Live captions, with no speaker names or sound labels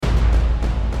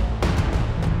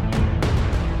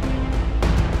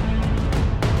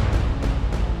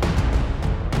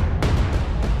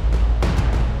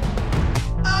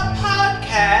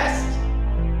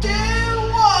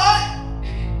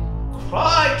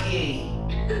ye?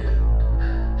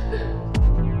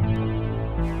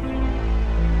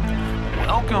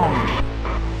 Welcome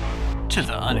to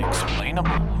the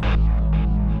unexplainable,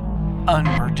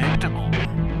 unpredictable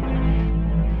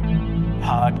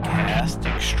podcast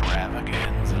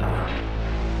extravaganza.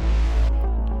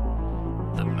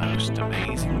 The most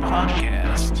amazing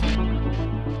podcast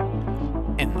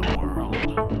in the world.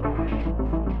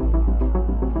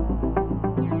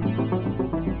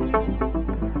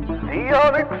 The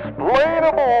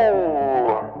unexplainable.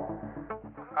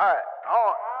 Alright,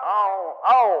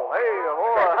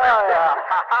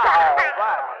 hey,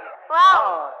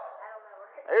 boy,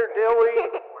 here's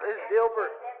Dillweed.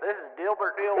 This is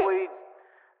Dilbert Dillweed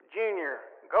Jr.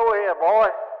 Go ahead, boy.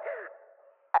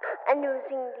 I never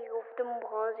seen the of them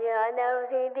balls here. I never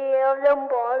seen the of them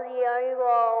balls here.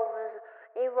 Evolve,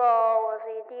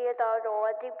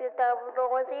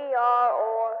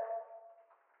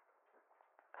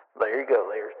 There you go,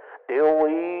 there's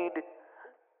Dillweed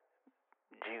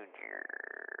Jr.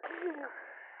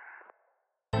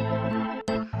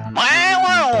 Well,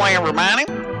 hello, everybody.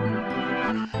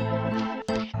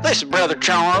 This is Brother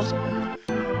Charles.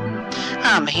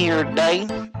 I'm here today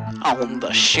on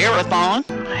the Share-a-thon.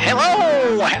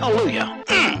 Hello, hallelujah.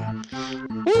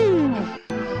 Woo.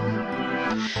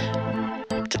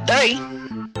 Today,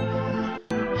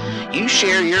 you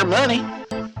share your money.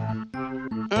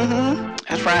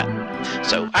 That's right.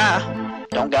 So I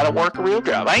don't gotta work a real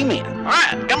job. Amen.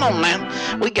 Alright, come on now.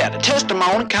 We got a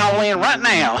testimony call in right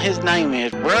now. His name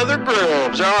is Brother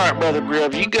Grubbs. Alright, Brother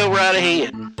Grubbs, you go right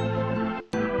ahead.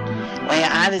 Well,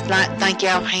 I just like to thank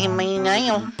y'all for having me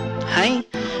now. Hey,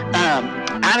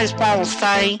 I just want to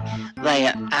say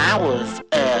that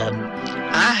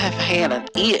I have had an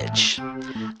itch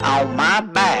on my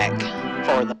back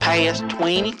for the past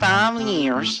 25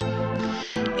 years.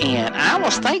 And I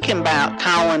was thinking about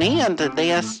calling in to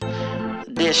this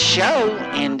show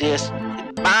and just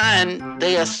buying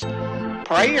this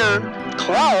prayer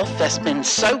cloth that's been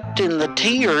soaked in the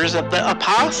tears of the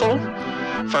apostle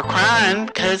for crying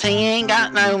because he ain't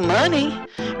got no money.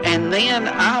 And then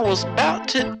I was about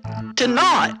to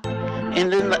not.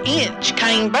 And then the itch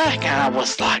came back and I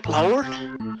was like, Lord,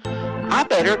 I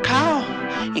better call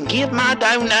and give my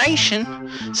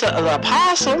donation so the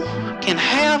apostle can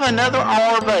have another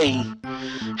RV.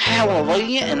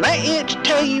 Hallelujah. And that itch,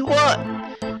 tell you what,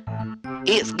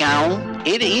 it's gone.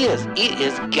 It is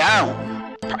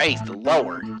gone. Praise the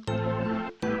Lord.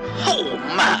 Oh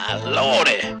my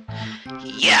Lordy.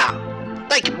 Yeah.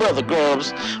 Thank you, Brother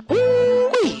Grubbs.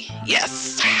 Woo-wee.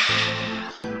 Yes.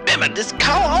 Remember, just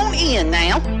call on in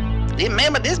now.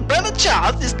 Remember, this Brother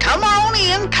Charles, just come on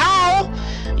in, call,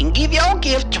 and give your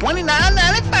gift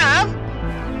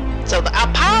 $29.95 so the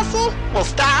apostle will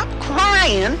stop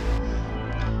crying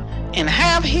and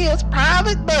have his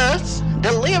private bus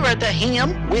delivered to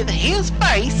him with his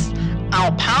face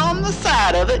upon the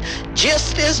side of it,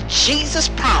 just as Jesus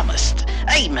promised.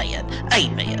 Amen.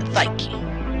 Amen. Thank you.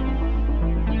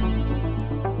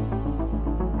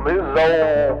 This is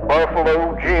old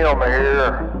Buffalo Jim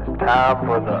here. It's time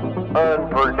for the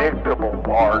unpredictable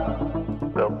part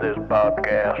of this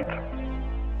podcast.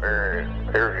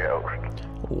 Here he goes.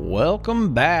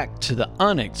 Welcome back to the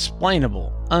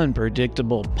unexplainable,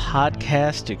 unpredictable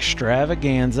podcast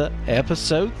extravaganza,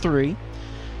 episode 3.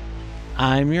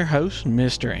 I'm your host,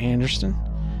 Mr. Anderson.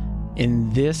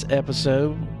 In this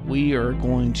episode, we are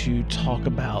going to talk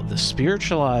about the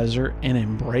spiritualizer and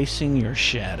embracing your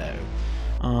shadow.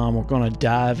 We're going to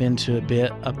dive into a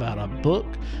bit about a book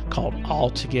called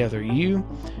Altogether You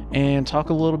and talk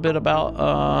a little bit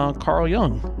about Carl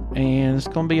Jung. And it's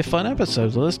going to be a fun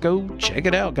episode. So let's go check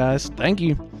it out, guys. Thank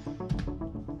you.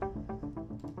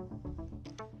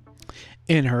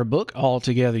 In her book,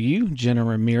 Altogether You, Jenna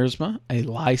Ramirzma, a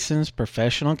licensed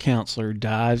professional counselor,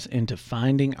 dives into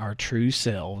finding our true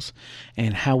selves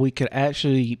and how we could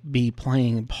actually be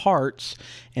playing parts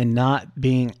and not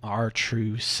being our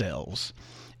true selves.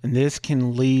 And this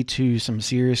can lead to some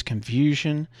serious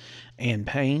confusion and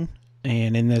pain.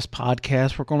 And in this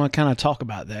podcast, we're going to kind of talk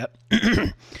about that.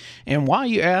 And why,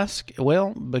 you ask?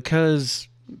 Well, because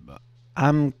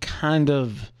I'm kind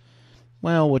of,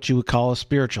 well, what you would call a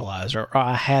spiritualizer, or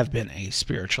I have been a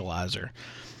spiritualizer.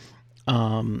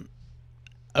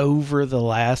 Over the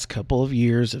last couple of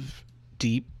years of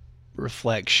deep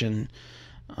reflection,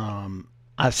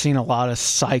 I've seen a lot of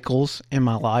cycles in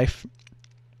my life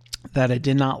that I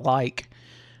did not like.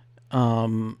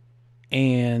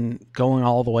 And going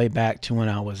all the way back to when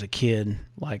I was a kid,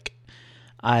 like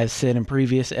I've said in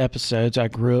previous episodes, I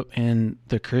grew up in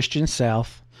the Christian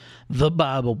South, the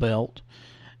Bible Belt,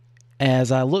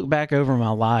 as I look back over my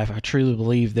life, I truly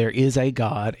believe there is a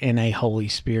God and a Holy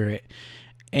Spirit,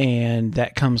 and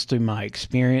that comes through my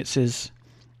experiences.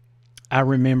 I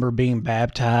remember being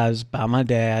baptized by my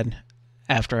dad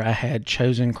after I had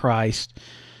chosen Christ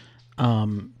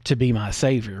to be my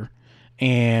Savior.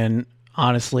 And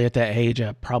honestly, at that age,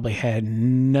 I probably had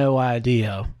no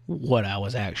idea what I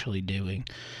was actually doing.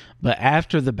 But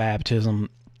after the baptism,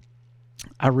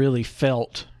 I really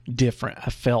felt different.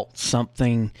 I felt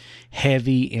something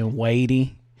heavy and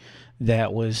weighty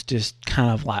that was just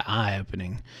kind of like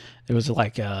eye-opening. There was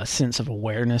like a sense of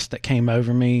awareness that came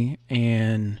over me,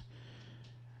 and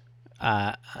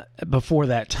before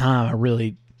that time, I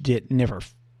really never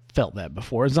felt that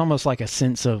before. It's almost like a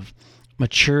sense of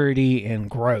maturity and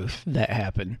growth that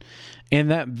happened, and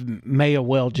that may have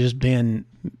well just been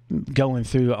going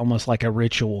through almost like a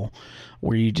ritual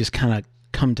where you just kind of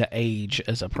come to age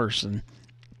as a person.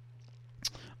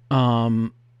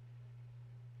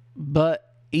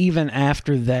 But even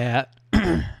after that,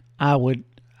 I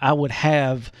would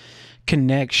have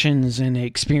connections and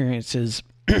experiences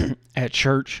at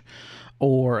church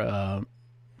or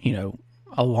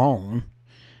alone,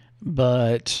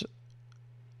 but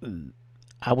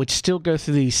I would still go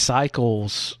through these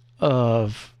cycles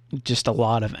of just a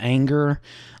lot of anger,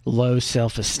 low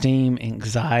self-esteem,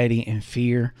 anxiety, and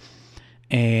fear.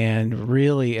 And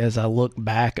really, as I look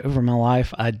back over my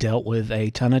life, I dealt with a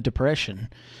ton of depression,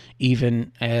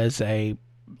 even as a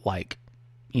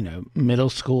middle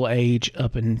school age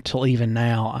up until even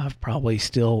now. I've probably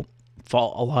still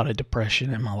fought a lot of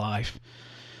depression in my life.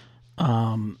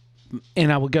 And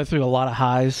I would go through a lot of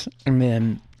highs, and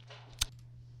then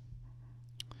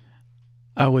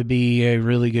I would be a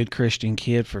really good Christian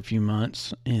kid for a few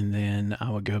months, and then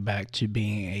I would go back to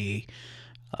being a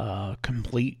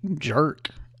complete jerk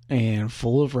and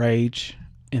full of rage.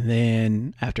 And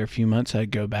then after a few months, I'd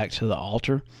go back to the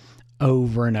altar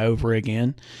over and over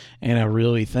again. And I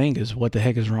really think is, what the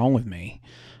heck is wrong with me?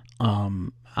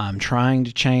 I'm trying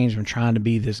to change. I'm trying to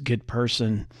be this good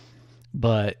person,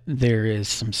 but there is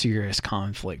some serious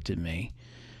conflict in me.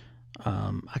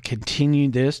 I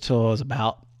continued this till I was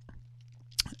about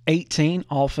 18,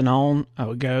 off and on. I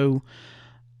would go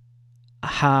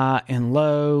high and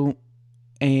low,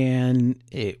 and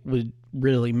it would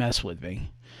really mess with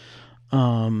me.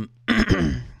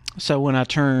 So when I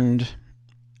turned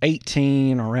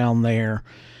 18, around there,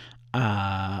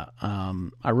 I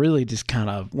really just kind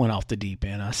of went off the deep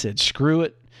end. I said, screw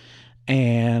it.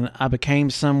 And I became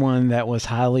someone that was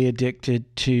highly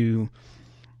addicted to,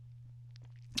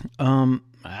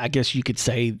 I guess you could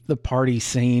say, the party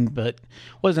scene, but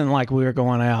wasn't like we were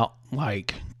going out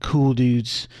like cool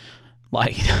dudes,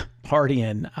 like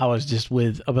partying. I was just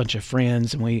with a bunch of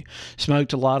friends, and we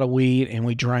smoked a lot of weed and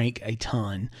we drank a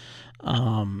ton.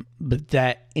 But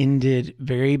that ended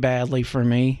very badly for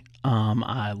me.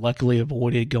 I luckily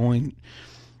avoided going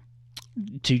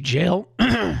to jail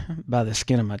by the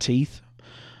skin of my teeth.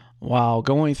 While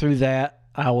going through that,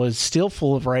 I was still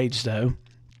full of rage, though.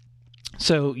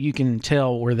 So you can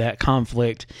tell where that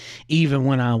conflict, even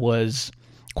when I was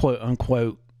quote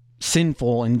unquote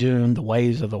sinful and doing the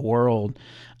ways of the world,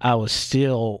 I was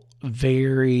still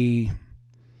very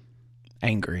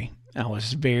angry. I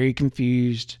was very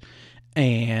confused,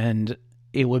 and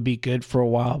it would be good for a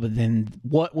while, but then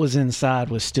what was inside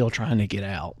was still trying to get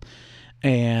out.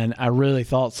 And I really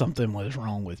thought something was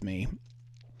wrong with me.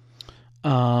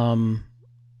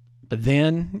 But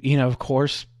then, of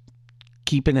course,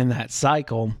 keeping in that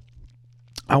cycle,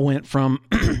 I went from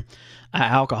an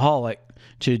alcoholic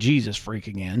to a Jesus freak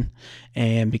again,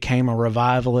 and became a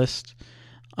revivalist.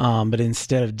 But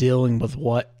instead of dealing with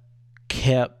what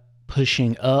kept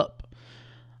pushing up,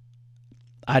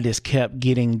 I just kept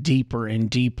getting deeper and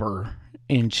deeper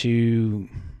into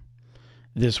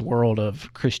this world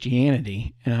of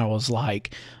Christianity. And I was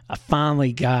like, I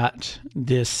finally got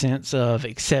this sense of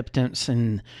acceptance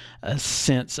and a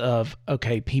sense of,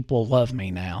 okay, people love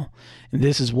me now. And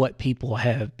this is what people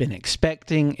have been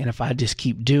expecting. And if I just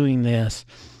keep doing this,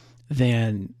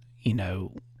 then,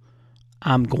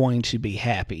 I'm going to be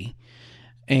happy.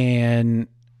 But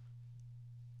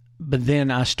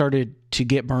then I started to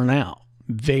get burnt out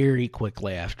very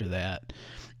quickly after that.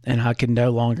 And I could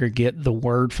no longer get the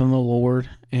word from the Lord.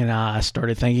 And I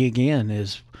started thinking again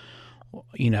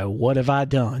what have I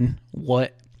done?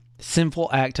 What sinful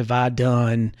act have I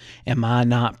done? Am I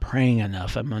not praying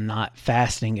enough? Am I not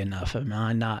fasting enough? Am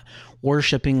I not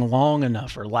worshiping long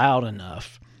enough or loud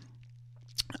enough?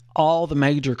 All the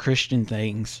major Christian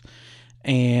things.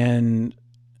 And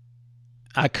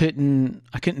I couldn't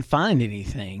find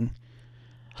anything.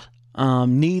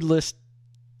 Needless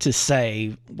to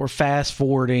say we're fast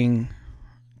forwarding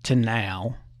to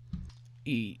now.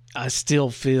 I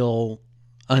still feel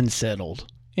unsettled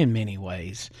in many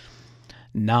ways.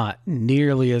 Not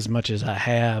nearly as much as I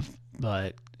have,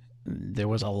 but there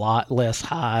was a lot less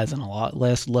highs and a lot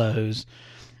less lows.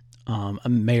 A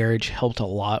marriage helped a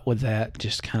lot with that,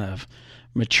 just kind of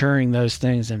maturing those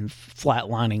things and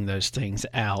flatlining those things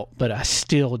out. But I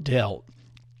still dealt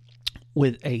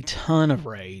with a ton of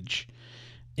rage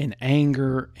and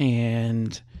anger,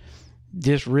 and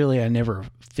just really I never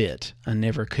fit. I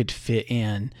never could fit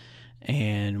in.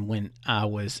 And when I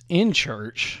was in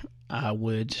church, I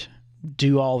would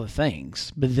do all the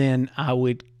things, but then I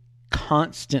would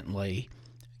constantly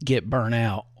get burnt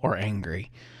out or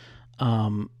angry.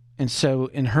 And so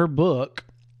in her book,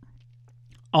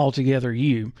 Altogether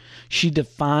You, she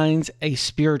defines a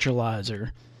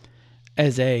spiritualizer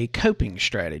as a coping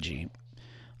strategy.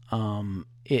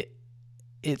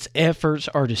 Its efforts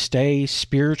are to stay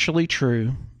spiritually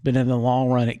true, but in the long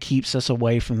run, it keeps us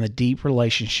away from the deep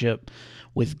relationship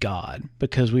with God,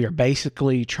 because we are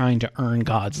basically trying to earn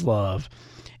God's love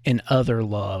and other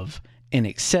love and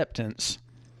acceptance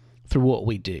through what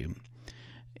we do.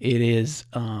 It is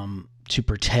to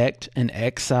protect an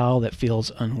exile that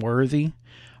feels unworthy,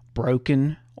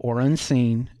 broken, or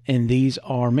unseen, and these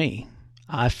are me.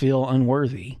 I feel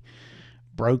unworthy,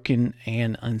 broken,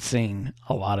 and unseen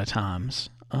a lot of times.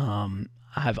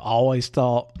 I've always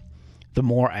thought the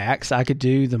more acts I could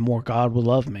do, the more God would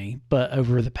love me. But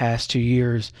over the past 2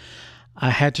 years, I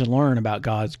had to learn about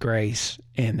God's grace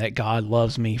and that God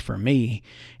loves me for me,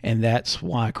 and that's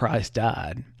why Christ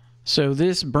died. So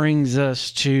this brings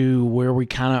us to where we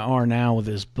kind of are now with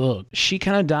this book. She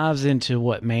kind of dives into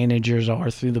what managers are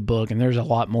through the book, and there's a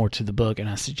lot more to the book, and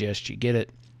I suggest you get it.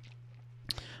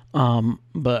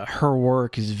 But her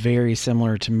work is very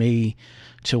similar to me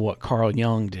to what Carl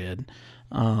Jung did.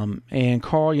 And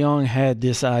Carl Jung had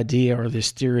this idea or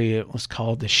this theory. It was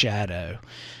called the shadow.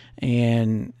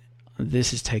 And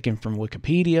this is taken from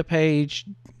Wikipedia page.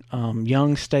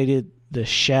 Jung stated the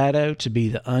shadow to be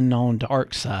the unknown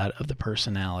dark side of the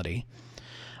personality.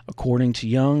 According to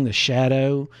Jung, the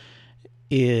shadow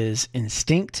is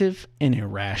instinctive and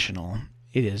irrational.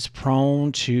 It is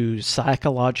prone to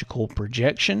psychological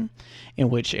projection, in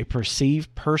which a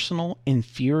perceived personal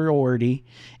inferiority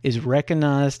is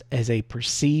recognized as a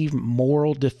perceived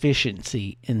moral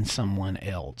deficiency in someone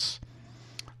else.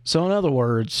 So in other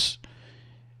words,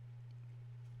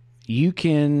 you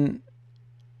can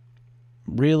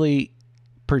really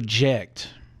project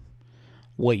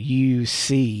what you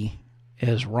see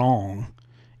as wrong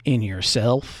in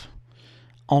yourself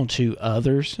onto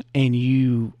others, and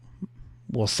you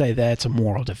will say that's a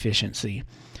moral deficiency.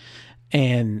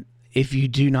 And if you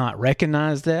do not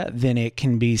recognize that, then it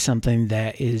can be something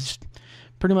that is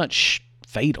pretty much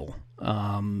fatal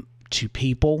to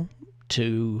people,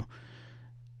 to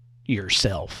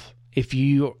yourself. If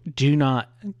you do not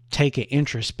take an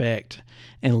introspect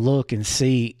and look and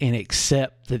see and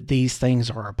accept that these things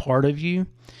are a part of you,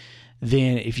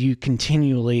 then if you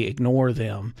continually ignore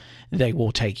them, they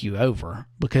will take you over,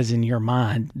 because in your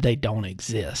mind, they don't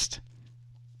exist.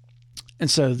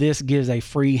 And so this gives a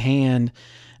free hand,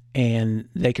 and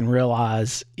they can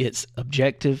realize its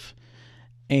objective,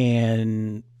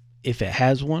 and if it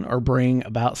has one, or bring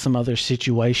about some other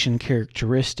situation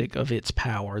characteristic of its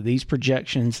power. These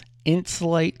projections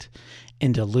insulate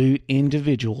and dilute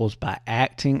individuals by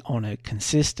acting on a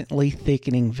consistently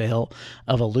thickening veil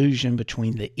of illusion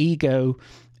between the ego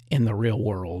and the real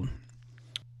world.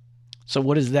 So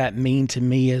what does that mean to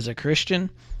me as a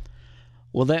Christian?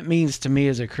 Well, that means to me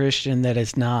as a Christian that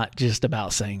it's not just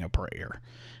about saying a prayer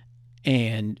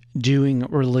and doing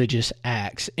religious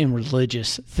acts and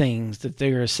religious things, that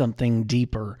there is something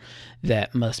deeper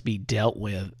that must be dealt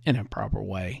with in a proper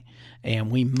way.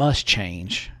 And we must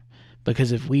change,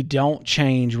 because if we don't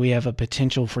change, we have a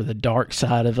potential for the dark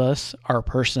side of us, our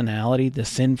personality, the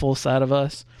sinful side of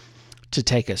us, to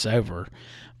take us over.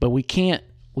 But we can't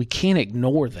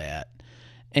ignore that.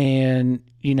 And,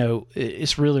 you know,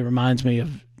 it really reminds me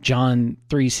of John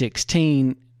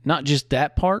 3:16, not just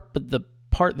that part, but the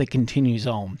part that continues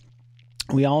on.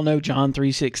 We all know John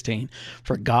 3:16,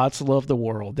 for God so loved the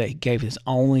world that he gave his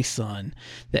only son,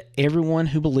 that everyone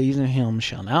who believes in him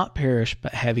shall not perish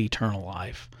but have eternal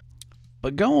life.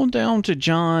 But go on down to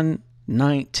John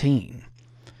 19.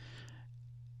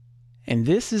 And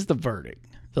this is the verdict.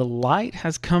 The light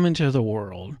has come into the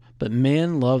world, but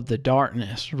men loved the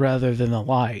darkness rather than the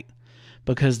light,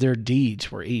 because their deeds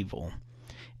were evil.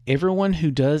 Everyone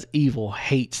who does evil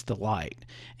hates the light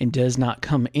and does not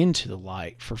come into the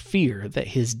light for fear that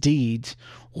his deeds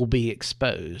will be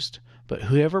exposed. but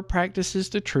whoever practices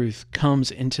the truth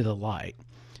comes into the light,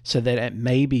 so that it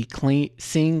may be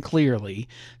seen clearly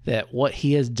that what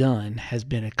he has done has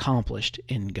been accomplished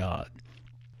in God.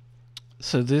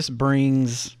 So this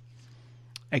brings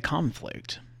a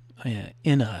conflict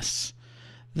in us,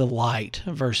 the light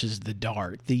versus the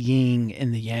dark, the yin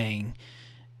and the yang.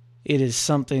 It is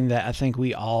something that I think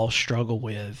we all struggle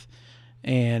with,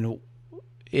 and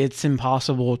it's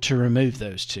impossible to remove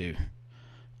those two.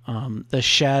 The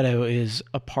shadow is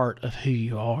a part of who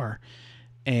you are,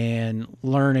 and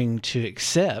learning to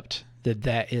accept that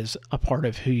that is a part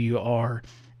of who you are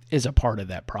is a part of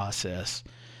that process.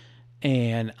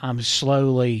 And I'm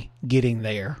slowly getting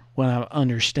there when I'm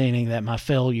understanding that my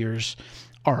failures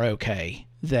are okay,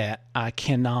 that I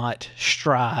cannot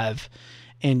strive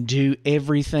and do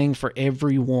everything for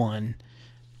everyone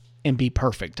and be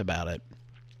perfect about it.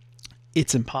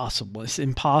 It's impossible. It's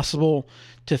impossible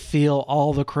to feel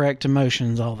all the correct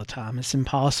emotions all the time. It's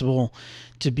impossible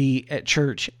to be at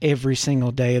church every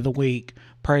single day of the week,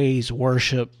 praise,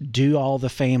 worship, do all the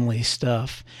family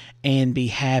stuff, and be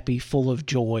happy, full of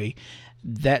joy.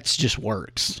 That's just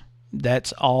works.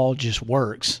 That's all just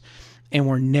works. And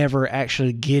we're never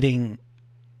actually getting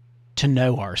to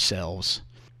know ourselves.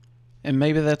 And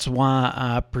maybe that's why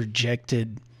I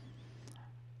projected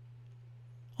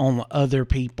on other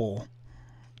people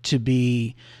to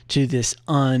be to this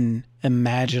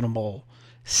unimaginable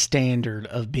standard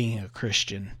of being a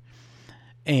Christian.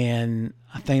 And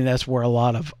I think that's where a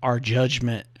lot of our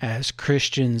judgment as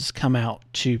Christians come out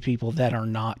to people that are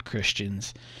not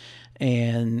Christians.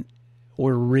 And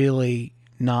we're really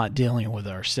not dealing with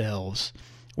ourselves.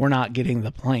 We're not getting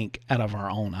the plank out of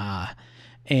our own eye.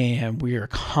 And we are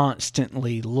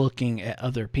constantly looking at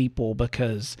other people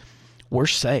because we're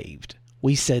saved.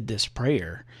 We said this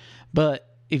prayer. But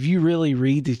if you really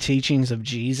read the teachings of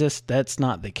Jesus, that's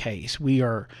not the case. We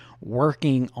are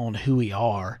working on who we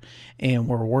are, and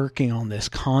we're working on this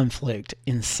conflict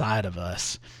inside of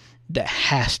us that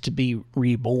has to be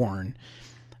reborn.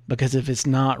 Because if it's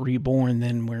not reborn,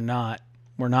 then we're not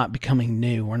becoming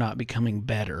new. We're not becoming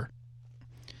better.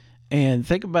 And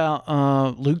think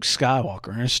about Luke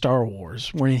Skywalker in Star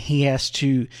Wars, when he has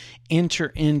to enter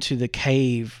into the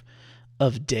cave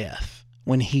of death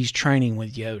when he's training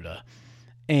with Yoda.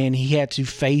 And he had to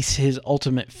face his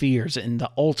ultimate fears and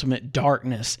the ultimate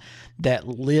darkness that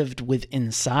lived within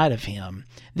inside of him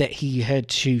that he had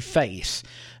to face.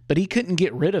 But he couldn't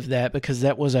get rid of that because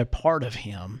that was a part of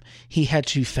him. He had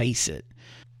to face it.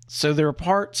 So there are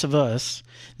parts of us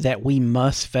that we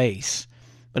must face.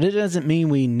 But it doesn't mean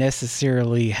we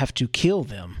necessarily have to kill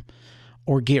them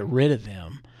or get rid of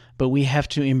them. But we have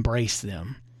to embrace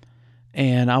them.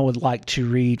 And I would like to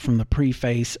read from the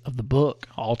preface of the book,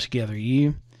 Altogether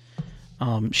You.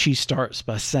 She starts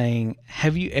by saying,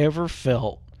 have you ever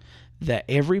felt that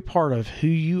every part of who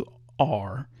you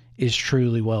are is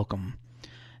truly welcome?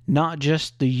 Not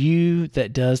just the you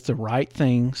that does the right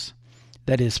things,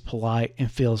 that is polite and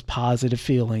feels positive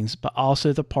feelings, but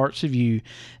also the parts of you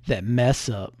that mess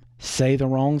up, say the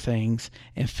wrong things,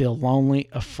 and feel lonely,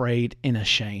 afraid, and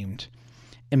ashamed.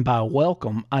 And by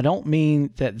welcome, I don't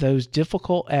mean that those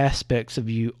difficult aspects of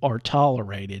you are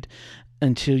tolerated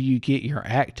until you get your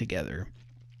act together.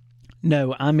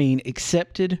 No, I mean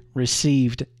accepted,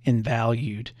 received, and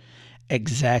valued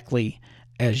exactly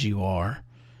as you are.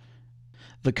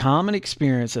 The common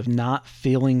experience of not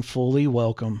feeling fully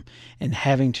welcome and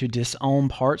having to disown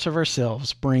parts of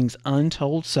ourselves brings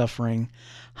untold suffering,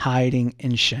 hiding,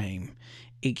 and shame.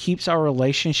 It keeps our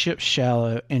relationships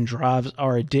shallow and drives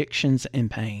our addictions and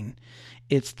pain.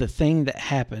 It's the thing that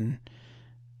happened,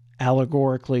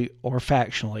 allegorically or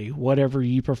factually, whatever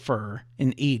you prefer,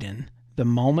 in Eden, the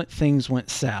moment things went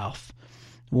south.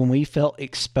 When we felt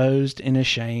exposed and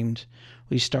ashamed,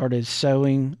 we started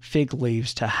sewing fig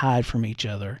leaves to hide from each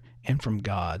other and from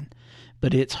God.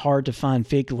 But it's hard to find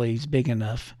fig leaves big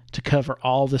enough to cover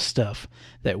all the stuff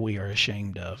that we are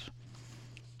ashamed of.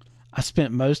 I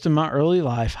spent most of my early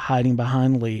life hiding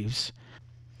behind leaves.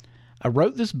 I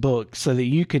wrote this book so that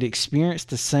you could experience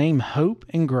the same hope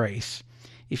and grace.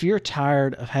 If you're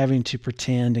tired of having to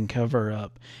pretend and cover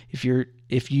up, if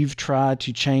you've tried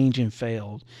to change and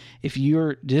failed, if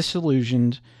you're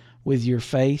disillusioned with your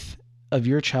faith of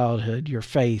your childhood, your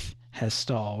faith has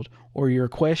stalled, or you're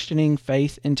questioning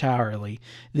faith entirely,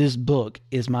 this book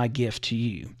is my gift to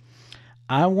you.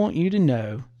 I want you to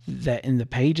know that in the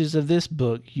pages of this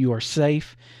book, you are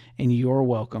safe and you are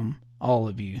welcome, all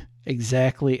of you,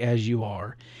 exactly as you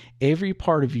are. Every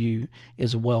part of you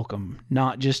is welcome,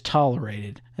 not just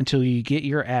tolerated, until you get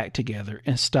your act together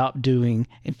and stop doing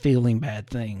and feeling bad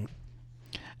things.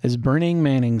 As Brennan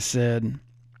Manning said,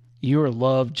 You are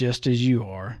loved just as you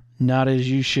are, not as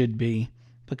you should be,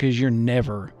 because you're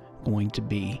never going to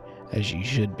be as you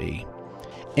should be.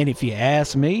 And if you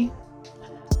ask me,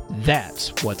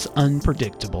 that's what's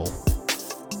unpredictable.